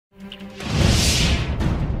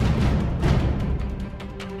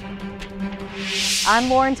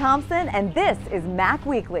I'm Lauren Thompson, and this is MAC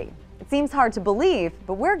Weekly. It seems hard to believe,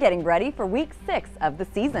 but we're getting ready for Week 6 of the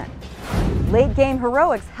season. Late game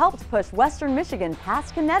heroics helped push Western Michigan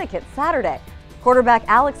past Connecticut Saturday. Quarterback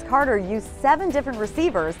Alex Carter used 7 different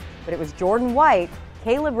receivers, but it was Jordan White,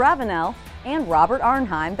 Caleb Ravenel, and Robert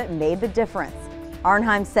Arnheim that made the difference.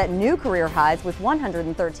 Arnheim set new career highs with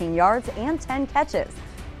 113 yards and 10 catches.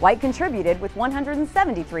 White contributed with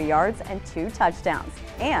 173 yards and 2 touchdowns.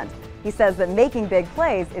 And he says that making big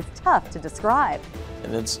plays is tough to describe.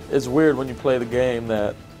 And it's weird when you play the game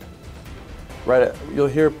that you'll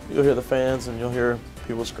hear the fans and you'll hear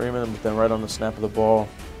people screaming, but then right on the snap of the ball,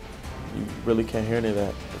 you really can't hear any of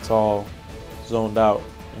that. It's all zoned out,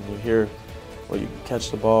 and you hear, well, you catch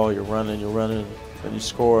the ball, you're running, and you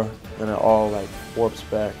score, and it all like warps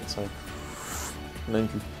back. It's like, and then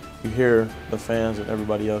you hear the fans and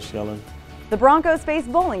everybody else yelling. The Broncos face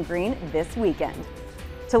Bowling Green this weekend.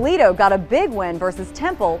 Toledo got a big win versus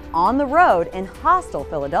Temple on the road in hostile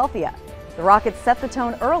Philadelphia. The Rockets set the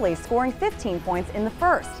tone early, scoring 15 points in the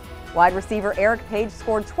first. Wide receiver Eric Page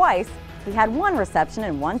scored twice. He had 1 reception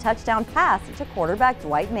and 1 touchdown pass to quarterback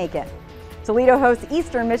Dwight Macon. Toledo hosts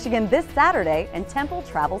Eastern Michigan this Saturday, and Temple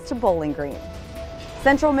travels to Bowling Green.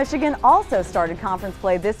 Central Michigan also started conference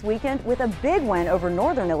play this weekend with a big win over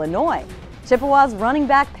Northern Illinois. Chippewa's running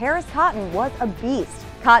back Paris Cotton was a beast.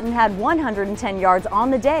 Cotton had 110 yards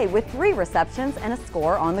on the day with 3 receptions and a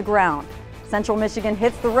score on the ground. Central Michigan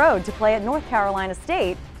hits the road to play at North Carolina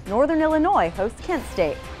State. Northern Illinois hosts Kent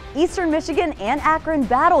State. Eastern Michigan and Akron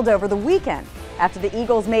battled over the weekend. After the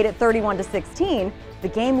Eagles made it 31-16, the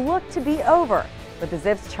game looked to be over, but the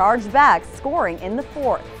Zips charged back, scoring in the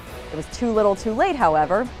 4th. It was too little too late,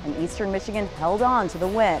 however, and Eastern Michigan held on to the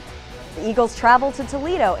win. The Eagles travel to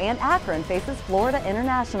Toledo, and Akron faces Florida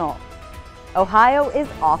International. Ohio is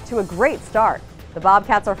off to a great start. The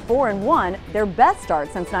Bobcats are 4-1, their best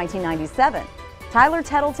start since 1997. Tyler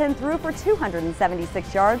Tettleton threw for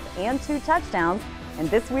 276 yards and 2 touchdowns, and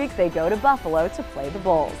this week they go to Buffalo to play the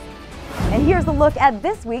Bulls. And here's a look at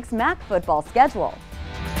this week's MAC football schedule.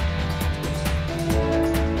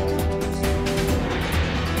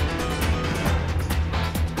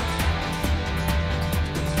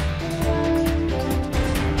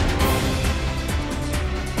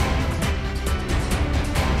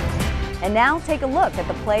 And now take a look at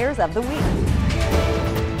the players of the week.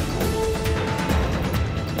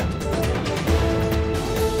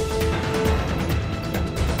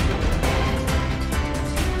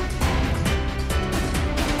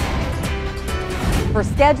 For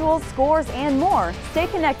schedules, scores, and more, stay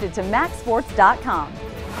connected to MACsports.com.